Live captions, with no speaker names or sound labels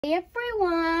Hey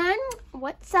everyone,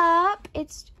 what's up?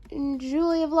 It's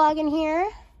Julia vlogging here.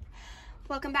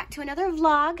 Welcome back to another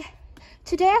vlog.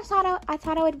 Today I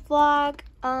thought I would vlog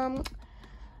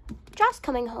Joss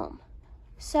coming home.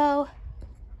 So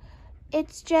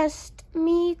it's just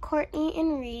me, Courtney,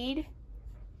 and Reed.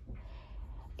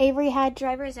 Avery had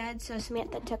driver's ed, so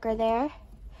Samantha took her there.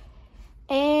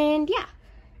 And yeah,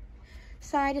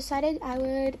 so I decided I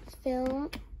would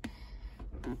film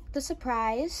the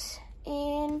surprise.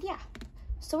 And yeah,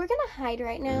 so we're gonna hide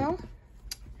right now.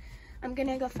 I'm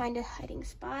gonna go find a hiding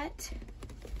spot.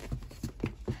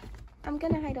 I'm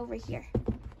gonna hide over here.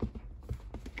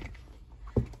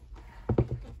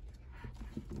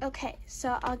 Okay,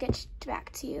 so I'll get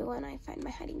back to you when I find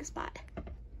my hiding spot.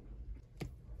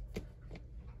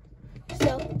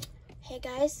 So, hey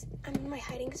guys, I'm in my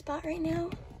hiding spot right now.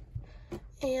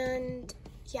 And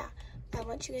yeah, I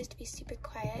want you guys to be super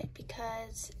quiet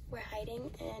because we're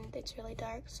hiding and it's really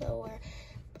dark, so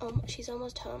she's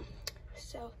almost home.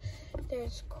 So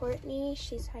there's Courtney,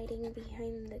 she's hiding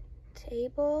behind the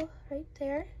table right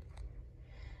there.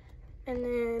 And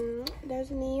then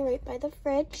there's me right by the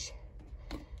fridge.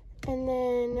 And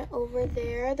then over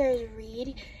there's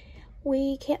Reed.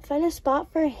 We can't find a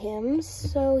spot for him,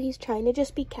 so he's trying to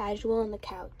just be casual on the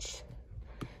couch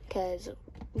because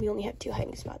we only have 2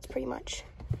 hiding spots pretty much.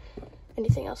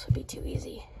 Anything else would be too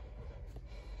easy.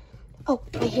 Oh,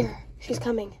 I hear her. She's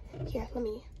coming. Here, let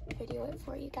me video it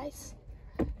for you guys.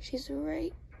 She's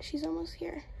almost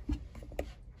here.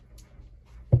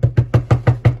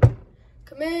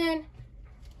 Come in.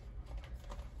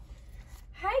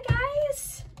 Hi,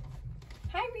 guys.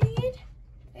 Hi, Reed.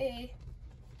 Hey.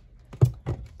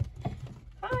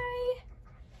 Hi.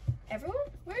 Everyone?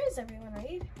 Where is everyone,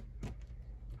 Reed?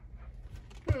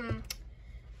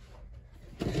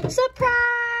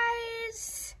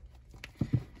 Surprise!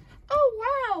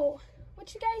 Oh wow!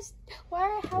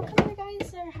 How come you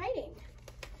guys are hiding?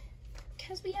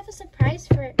 Because we have a surprise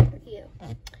for you.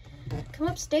 Come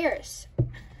upstairs.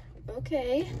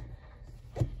 Okay.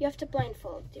 You have to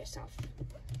blindfold yourself.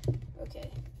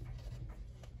 Okay.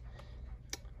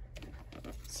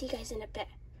 See you guys in a bit.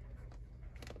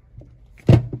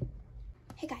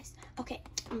 Hey guys. Okay,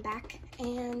 I'm back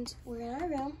and we're in our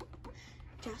room.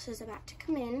 Joss is about to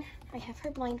come in. I have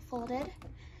her blindfolded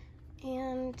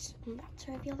and I'm about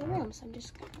to reveal the room. So I'm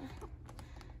just gonna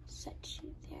set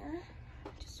you there,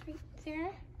 just right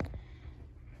there.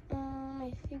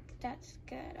 I think that's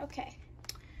good. Okay,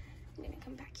 I'm gonna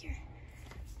come back here.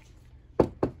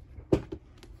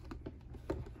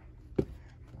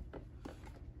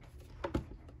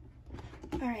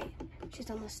 All right,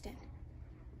 she's almost in.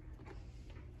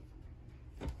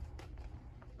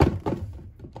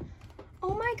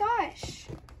 Oh my gosh.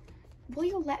 Will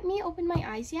you let me open my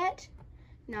eyes yet?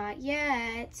 Not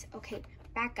yet. Okay,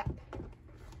 back up.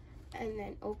 And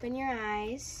then open your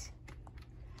eyes.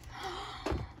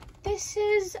 This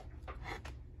is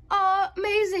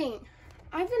amazing.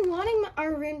 I've been wanting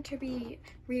our room to be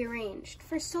rearranged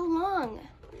for so long.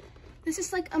 This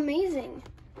is like amazing.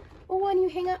 Oh, and you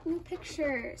hung up new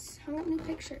pictures.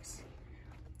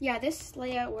 Yeah, this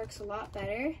layout works a lot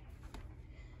better.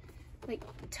 Like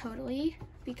totally,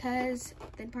 because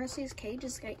then Parsley's cage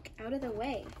is like out of the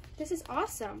way. This is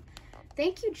awesome.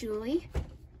 Thank you, Julie.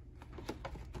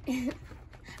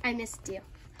 I missed you.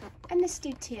 I missed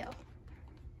you too.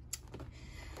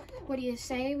 What do you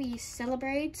say we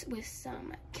celebrate with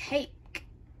some cake?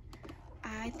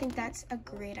 I think that's a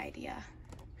great idea.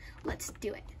 Let's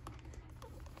do it.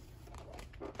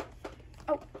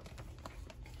 Oh.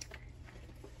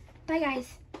 Bye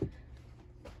guys.